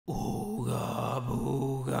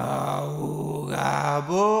booga, ooga,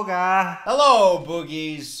 booga. Hello,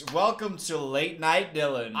 boogies. Welcome to Late Night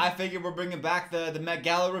Dylan. I figured we're bringing back the Met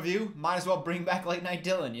Gala review. Might as well bring back Late Night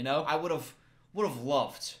Dylan, you know? I would have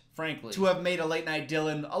loved, frankly, to have made a Late Night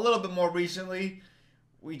Dylan a little bit more recently.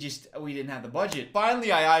 We didn't have the budget.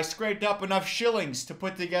 Finally, I scraped up enough shillings to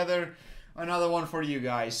put together another one for you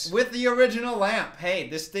guys. With the original lamp. Hey,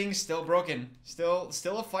 this thing's still broken. Still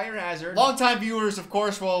a fire hazard. Longtime viewers, of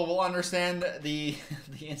course, will understand the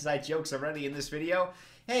inside jokes already in this video.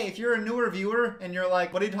 Hey, if you're a newer viewer and you're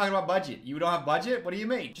like, what are you talking about budget? You don't have budget? What do you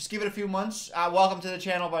mean? Just give it a few months. Welcome to the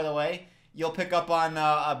channel, by the way. You'll pick up on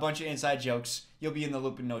a bunch of inside jokes. You'll be in the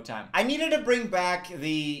loop in no time. I needed to bring back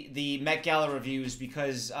the Met Gala reviews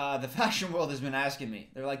because the fashion world has been asking me.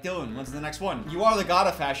 They're like, Dylan, when's the next one? You are the god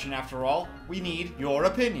of fashion, after all. We need your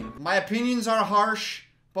opinion. My opinions are harsh,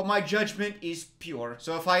 but my judgment is pure.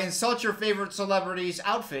 So if I insult your favorite celebrities'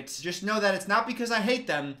 outfits, just know that it's not because I hate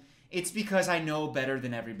them. It's because I know better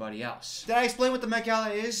than everybody else. Did I explain what the Met Gala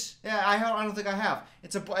is? Yeah, I don't think I have.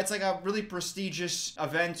 It's like a really prestigious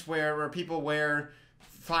event where people wear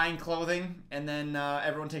fine clothing and then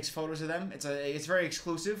everyone takes photos of them. It's very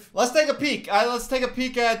exclusive. Let's take a peek. Let's take a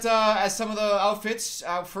peek at some of the outfits.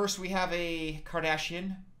 First, we have a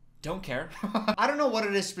Kardashian. Don't care. I don't know what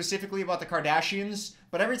it is specifically about the Kardashians,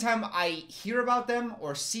 but every time I hear about them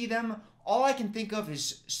or see them, all I can think of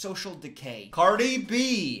is social decay. Cardi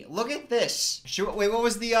B, look at this. Wait, what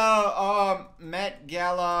was the Met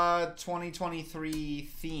Gala 2023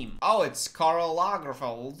 theme? Oh, it's Karl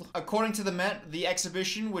Lagerfeld. According to the Met, the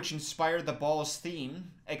exhibition, which inspired the ball's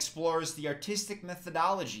theme, explores the artistic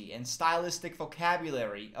methodology and stylistic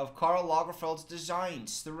vocabulary of Karl Lagerfeld's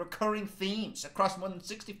designs through recurring themes across more than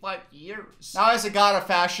 65 years. Now, as a god of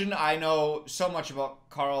fashion, I know so much about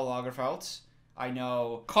Karl Lagerfeld. I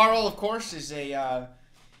know Karl, of course, is he's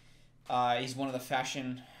one of the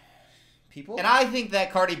fashion people. And I think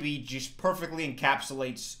that Cardi B just perfectly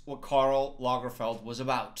encapsulates what Karl Lagerfeld was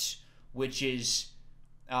about, which is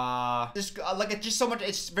just so much.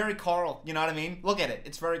 It's very Karl, you know what I mean? Look at it.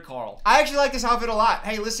 It's very Karl. I actually like this outfit a lot.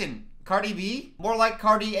 Hey, listen, Cardi B, more like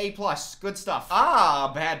Cardi A+. Good stuff.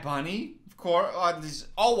 Bad Bunny, of course. These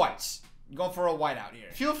all whites. Going for a white out here.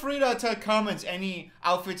 Feel free to comment any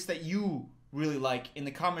outfits that you really like in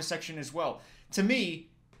the comment section as well. To me,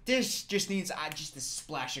 this just needs just a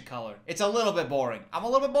splash of color. It's a little bit boring. I'm a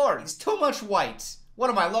little bit bored. It's too much white. What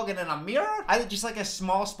am I, looking in a mirror? I just like a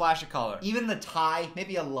small splash of color. Even the tie,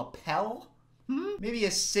 maybe a lapel? Maybe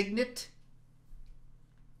a signet?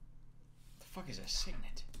 What the fuck is a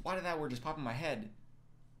signet? Why did that word just pop in my head?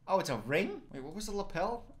 Oh, it's a ring? Wait, what was the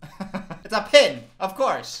lapel? It's a pin, of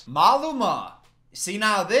course. Maluma. See,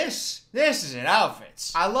 now this is an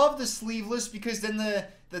outfit. I love the sleeveless because then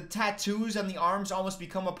the tattoos on the arms almost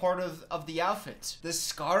become a part of the outfit. The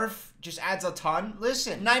scarf just adds a ton.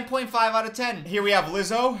 Listen, 9.5 out of 10. Here we have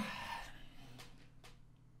Lizzo.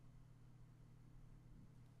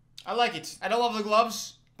 I like it. I don't love the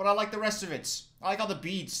gloves, but I like the rest of it. I like all the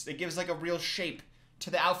beads. It gives like a real shape to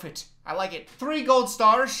the outfit. I like it. 3 gold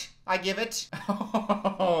stars. I give it.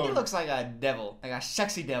 He looks like a devil, like a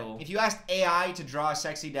sexy devil. If you asked AI to draw a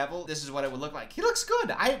sexy devil, this is what it would look like. He looks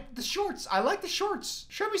good. The shorts. I like the shorts.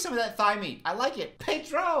 Show me some of that thigh meat. I like it.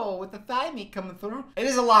 Pedro with the thigh meat coming through. It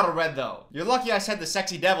is a lot of red though. You're lucky I said the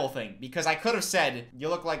sexy devil thing because I could have said you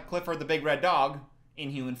look like Clifford the Big Red Dog in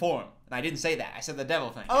human form. And I didn't say that. I said the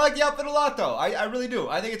devil thing. I like the outfit a lot though. I really do.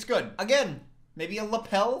 I think it's good. Again, maybe a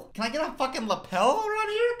lapel? Can I get a fucking lapel around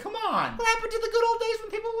here? Come on. What happened to the good old days when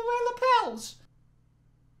people would wear lapels?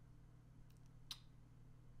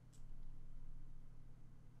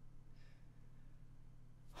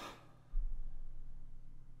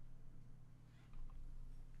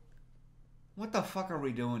 What the fuck are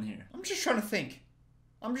we doing here? I'm just trying to think.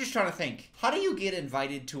 How do you get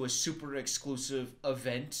invited to a super exclusive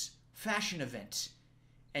event, fashion event,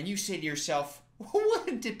 and you say to yourself,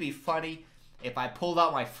 wouldn't it be funny if I pulled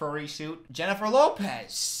out my furry suit? Jennifer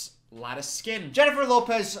Lopez. A lot of skin. Jennifer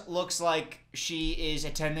Lopez looks like she is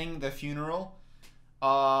attending the funeral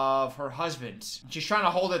of her husband. She's trying to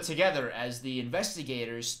hold it together as the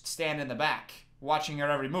investigators stand in the back, watching her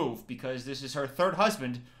every move, because this is her third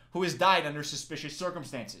husband who has died under suspicious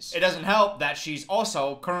circumstances. It doesn't help that she's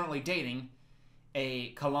also currently dating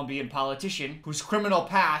a Colombian politician whose criminal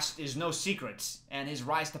past is no secret, and his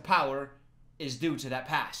rise to power is due to that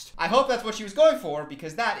past. I hope that's what she was going for,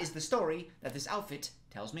 because that is the story that this outfit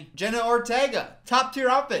tells me. Jenna Ortega, top tier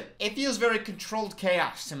outfit. It feels very controlled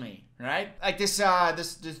chaos to me, right? Like this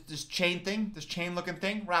chain thing, this chain looking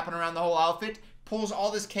thing wrapping around the whole outfit, pulls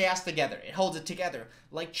all this chaos together. It holds it together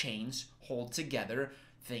like chains hold together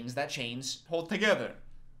things that chains hold together.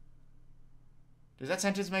 Does that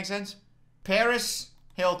sentence make sense? Paris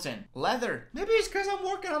Hilton. Leather. Maybe it's because I'm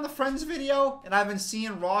working on the Friends video and I've been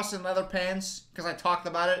seeing Ross in leather pants because I talked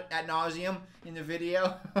about it ad nauseum in the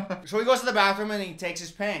video. So he goes to the bathroom and he takes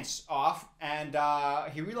his pants off and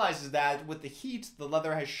he realizes that with the heat, the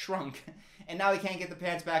leather has shrunk and now he can't get the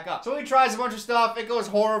pants back up. So he tries a bunch of stuff. It goes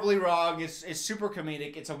horribly wrong. It's super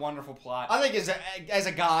comedic. It's a wonderful plot. I think as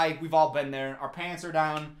a guy, we've all been there. Our pants are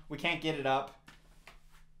down. We can't get it up.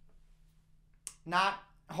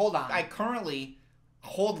 Hold on. I currently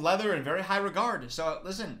hold leather in very high regard. So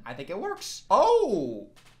listen, I think it works. Oh,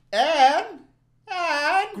 and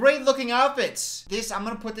great looking outfits. I'm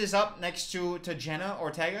gonna put this up next to Jenna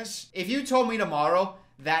Ortega's. If you told me tomorrow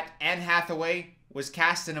that Anne Hathaway was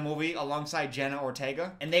cast in a movie alongside Jenna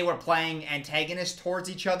Ortega and they were playing antagonists towards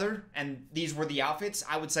each other and these were the outfits,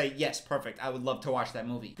 I would say yes, perfect. I would love to watch that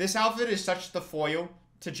movie. This outfit is such the foil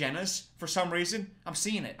to Jenna's for some reason. I'm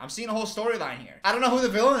seeing it. I'm seeing a whole storyline here. I don't know who the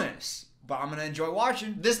villain is, but I'm gonna enjoy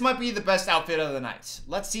watching. This might be the best outfit of the night.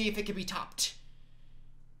 Let's see if it can be topped.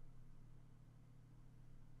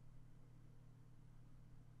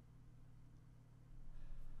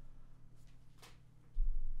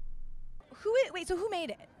 Wait, so who made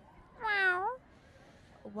it?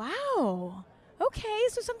 Wow. Okay,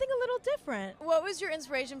 so something a little different. What was your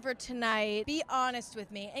inspiration for tonight? Be honest with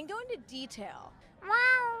me and go into detail.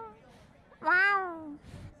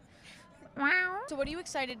 So what are you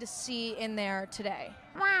excited to see in there today?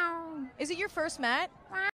 Is it your first Met?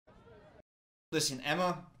 Listen,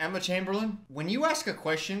 Emma Chamberlain, when you ask a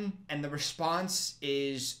question and the response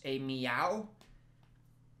is a meow,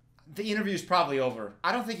 the interview's probably over.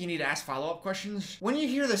 I don't think you need to ask follow-up questions. When you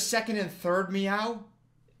hear the second and third meow,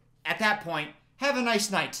 at that point, have a nice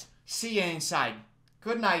night. See you inside.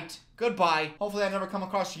 Good night. Goodbye. Hopefully I never come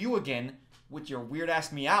across you again with your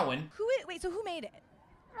weird-ass meowing. Wait, so who made it?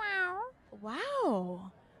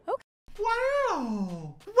 Wow. Okay.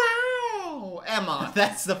 Wow. Emma,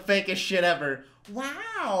 that's the fakest shit ever.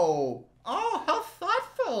 Wow. Oh, how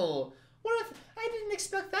thoughtful. What if I didn't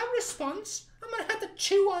expect that response? I'm gonna have to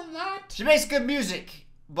chew on that. She makes good music,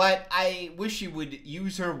 but I wish she would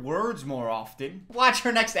use her words more often. Watch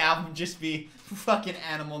her next album just be fucking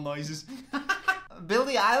animal noises.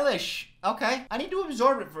 Billie Eilish. Okay, I need to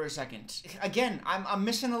absorb it for a second. Again, I'm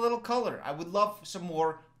missing a little color. I would love some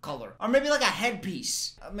more color. Or maybe like a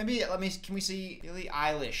headpiece. Can we see Billie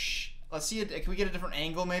Eilish? Let's see it. Can we get a different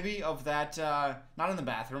angle maybe of that, not in the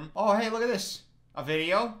bathroom. Oh, hey, look at this. A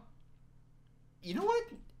video. You know what?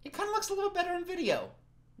 It kind of looks a little bit better in video.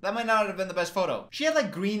 That might not have been the best photo. She had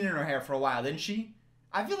like green in her hair for a while, didn't she?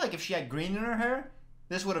 I feel like if she had green in her hair,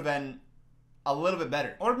 this would have been a little bit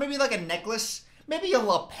better. Or maybe like a necklace. Maybe a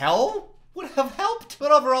lapel would have helped.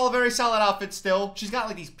 But overall, a very solid outfit still. She's got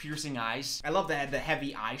like these piercing eyes. I love the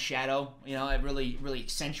heavy eyeshadow. You know, it really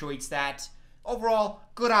accentuates that. Overall,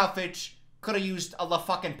 good outfit. Could have used a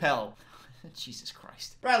fucking pel. Jesus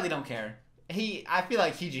Christ. Bradley don't care. I feel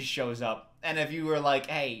like he just shows up. And if you were like,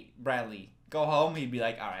 hey, Bradley, go home, he'd be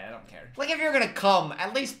like, all right, I don't care. Like, if you're gonna come,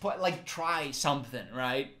 at least try something,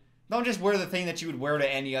 right? Don't just wear the thing that you would wear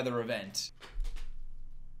to any other event.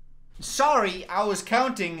 Sorry, I was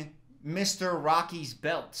counting Mr. Rocky's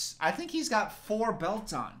belts. I think he's got 4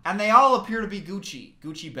 belts on. And they all appear to be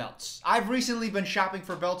Gucci belts. I've recently been shopping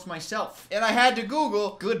for belts myself. And I had to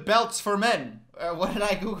Google good belts for men. What did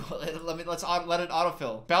I Google? Let's let it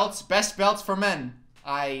autofill. Best belts for men.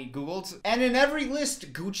 I Googled. And in every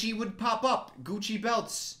list, Gucci would pop up. Gucci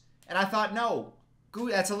belts. And I thought, no.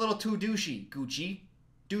 That's a little too douchey. Gucci.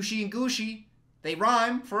 Douchey and Gucci. They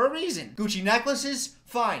rhyme for a reason. Gucci necklaces?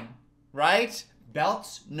 Fine. Right?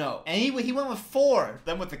 Belts? No. And he went with 4.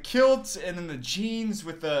 Then with the kilts, and then the jeans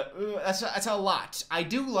with the... that's a lot. I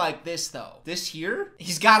do like this, though. This here?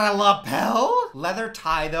 He's got a lapel? Leather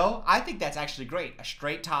tie, though. I think that's actually great. A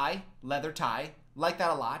straight tie. Leather tie. Like that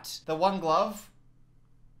a lot. The one glove.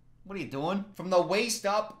 What are you doing? From the waist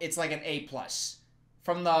up, it's like an A+.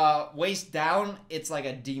 From the waist down, it's like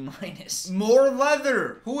a D-. More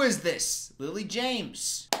leather. Who is this? Lily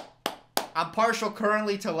James. I'm partial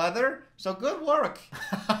currently to leather, so good work.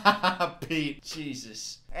 Pete,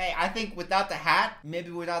 Jesus. Hey, I think without the hat,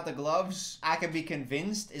 maybe without the gloves, I can be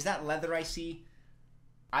convinced. Is that leather I see?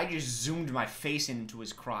 I just zoomed my face into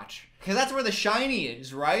his crotch. Because that's where the shiny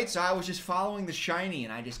is, right? So I was just following the shiny,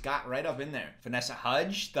 and I just got right up in there. Vanessa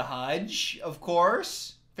Hudge, the Hudge, of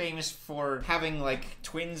course. Famous for having, like,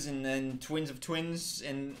 twins and then twins of twins,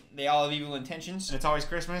 and they all have evil intentions. And it's always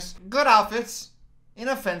Christmas. Good outfits.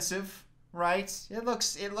 Inoffensive. Right? It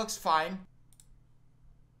looks fine.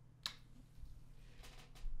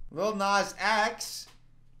 Lil Nas X.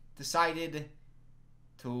 decided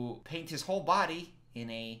to paint his whole body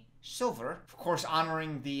in a silver. Of course,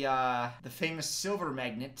 honoring the famous silver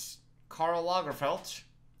magnate, Karl Lagerfeld,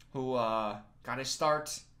 who got his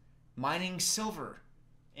start mining silver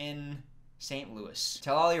in St. Louis.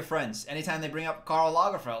 Tell all your friends, anytime they bring up Karl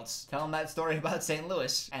Lagerfeld, tell them that story about St.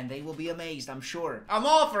 Louis, and they will be amazed, I'm sure. I'm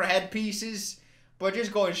all for headpieces, but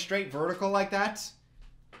just going straight vertical like that,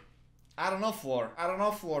 I don't know, floor. I don't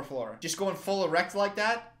know, floor. Just going full erect like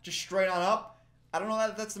that, just straight on up, I don't know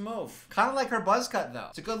that that's the move. Kind of like her buzz cut, though.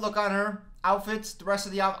 It's a good look on her. Outfits, the rest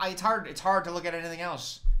of the outfit, it's hard to look at anything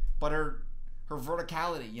else, but her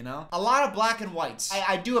verticality, you know? A lot of black and whites.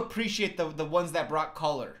 I do appreciate the ones that brought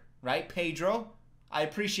color. Right? Pedro. I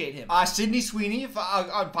appreciate him. Sydney Sweeney,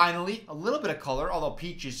 finally. A little bit of color, although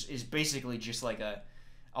Peach is basically just like a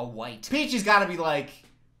white. Peach has got to be like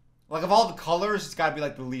of all the colors, it's got to be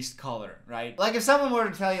like the least color, right? Like if someone were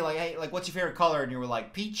to tell you like, hey, like what's your favorite color? And you were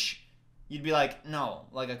like, peach, you'd be like, no,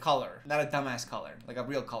 like a color. Not a dumbass color, like a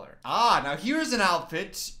real color. Now here's an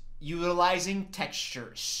outfit utilizing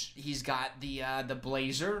textures. He's got the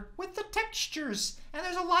blazer with the textures. And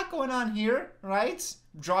there's a lot going on here, right?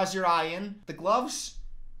 Draws your eye in. The gloves.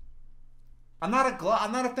 I'm not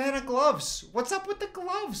a fan of gloves. What's up with the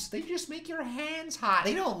gloves? They just make your hands hot.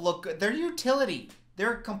 They don't look good. They're utility.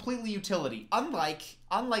 They're completely utility. Unlike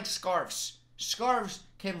scarves. Scarves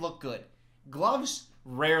can look good. Gloves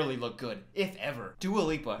rarely look good, if ever. Dua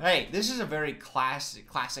Lipa. Hey, this is a very classic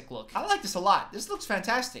look. I like this a lot. This looks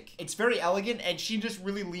fantastic. It's very elegant, and she just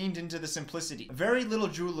really leaned into the simplicity. Very little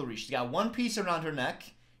jewelry. She's got one piece around her neck.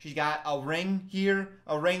 She's got a ring here,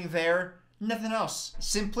 a ring there. Nothing else.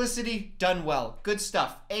 Simplicity, done well. Good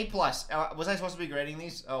stuff. A+. Was I supposed to be grading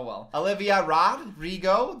these? Oh well. Olivia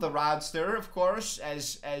Rodrigo, the Rodster, of course,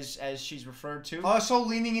 as she's referred to. Also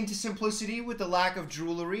leaning into simplicity with the lack of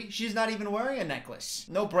jewelry. She's not even wearing a necklace.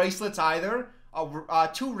 No bracelets either.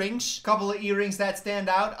 2 rings, couple of earrings that stand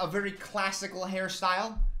out. A very classical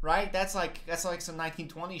hairstyle, right? That's like some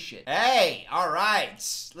 1920s shit. Hey, all right.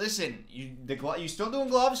 Listen, you still doing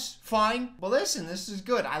gloves? Fine. But listen, this is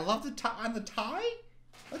good. I love the tie on the tie.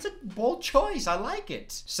 That's a bold choice. I like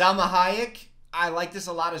it. Salma Hayek. I like this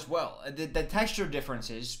a lot as well. The texture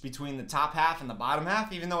differences between the top half and the bottom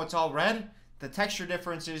half, even though it's all red, the texture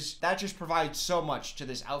differences, that just provides so much to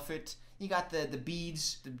this outfit. You got the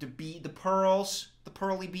beads, the pearls, the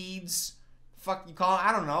pearly beads. Fuck you call it?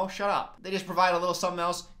 I don't know. Shut up. They just provide a little something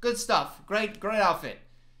else. Good stuff. Great outfit.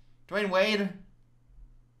 Dwayne Wade.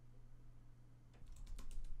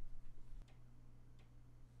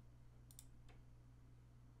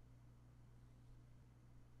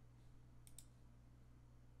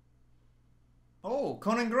 Oh,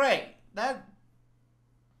 Conan Gray. That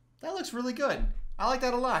looks really good. I like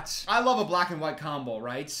that a lot. I love a black and white combo,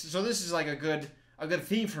 right? So this is like a good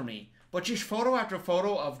theme for me. But just photo after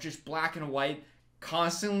photo of just black and white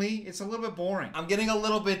constantly, it's a little bit boring. I'm getting a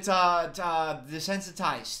little bit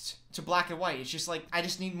desensitized to black and white. It's just like, I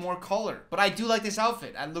just need more color. But I do like this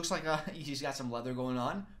outfit. It looks like he's got some leather going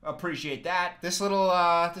on. Appreciate that. This little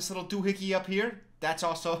doohickey up here, that's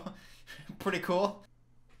also pretty cool.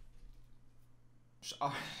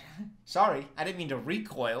 Sorry, I didn't mean to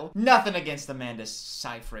recoil. Nothing against Amanda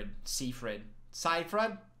Seyfried.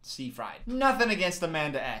 Nothing against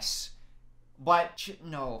Amanda S. But,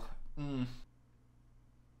 no.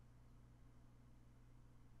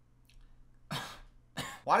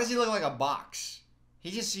 Why does he look like a box?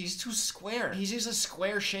 He's too square. He's just a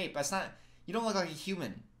square shape. That's not, you don't look like a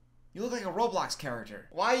human. You look like a Roblox character.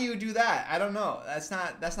 Why you do that? I don't know. That's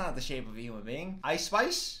not the shape of a human being. Ice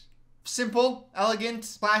Spice? Simple,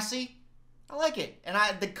 elegant, classy. I like it. And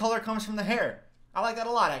the color comes from the hair. I like that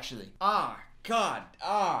a lot, actually. God.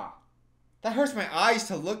 That hurts my eyes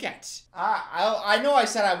to look at. I know I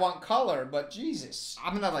said I want color, but Jesus.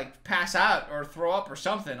 I'm gonna like pass out or throw up or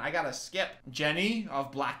something. I gotta skip. Jenny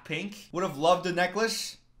of Blackpink. Would have loved a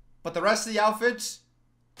necklace, but the rest of the outfits,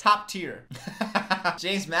 top tier.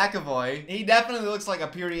 James McAvoy, he definitely looks like a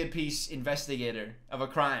period piece investigator of a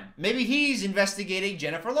crime. Maybe he's investigating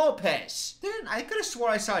Jennifer Lopez. I could have swore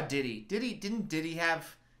I saw Diddy. Didn't Diddy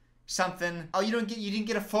have something? Oh, you didn't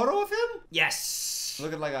get a photo of him? Yes.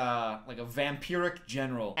 Looking like a vampiric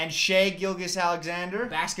general. And Shea Gilgeous-Alexander,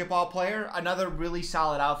 basketball player, another really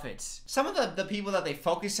solid outfit. Some of the people that they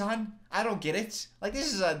focus on, I don't get it. Like,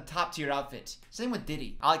 this is a top tier outfit. Same with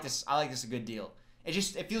Diddy. I like this a good deal.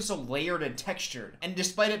 It feels so layered and textured. And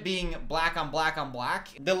despite it being black on black on black,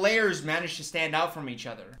 the layers manage to stand out from each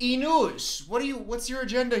other. E-News, what's your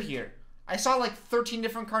agenda here? I saw like 13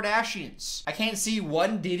 different Kardashians. I can't see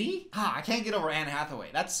one Diddy? I can't get over Anne Hathaway.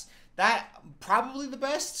 That's that probably the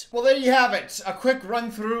best. Well, there you have it. A quick run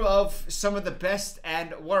through of some of the best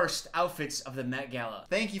and worst outfits of the Met Gala.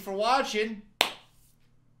 Thank you for watching.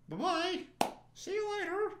 Bye-bye. See you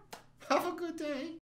later. Have a good day.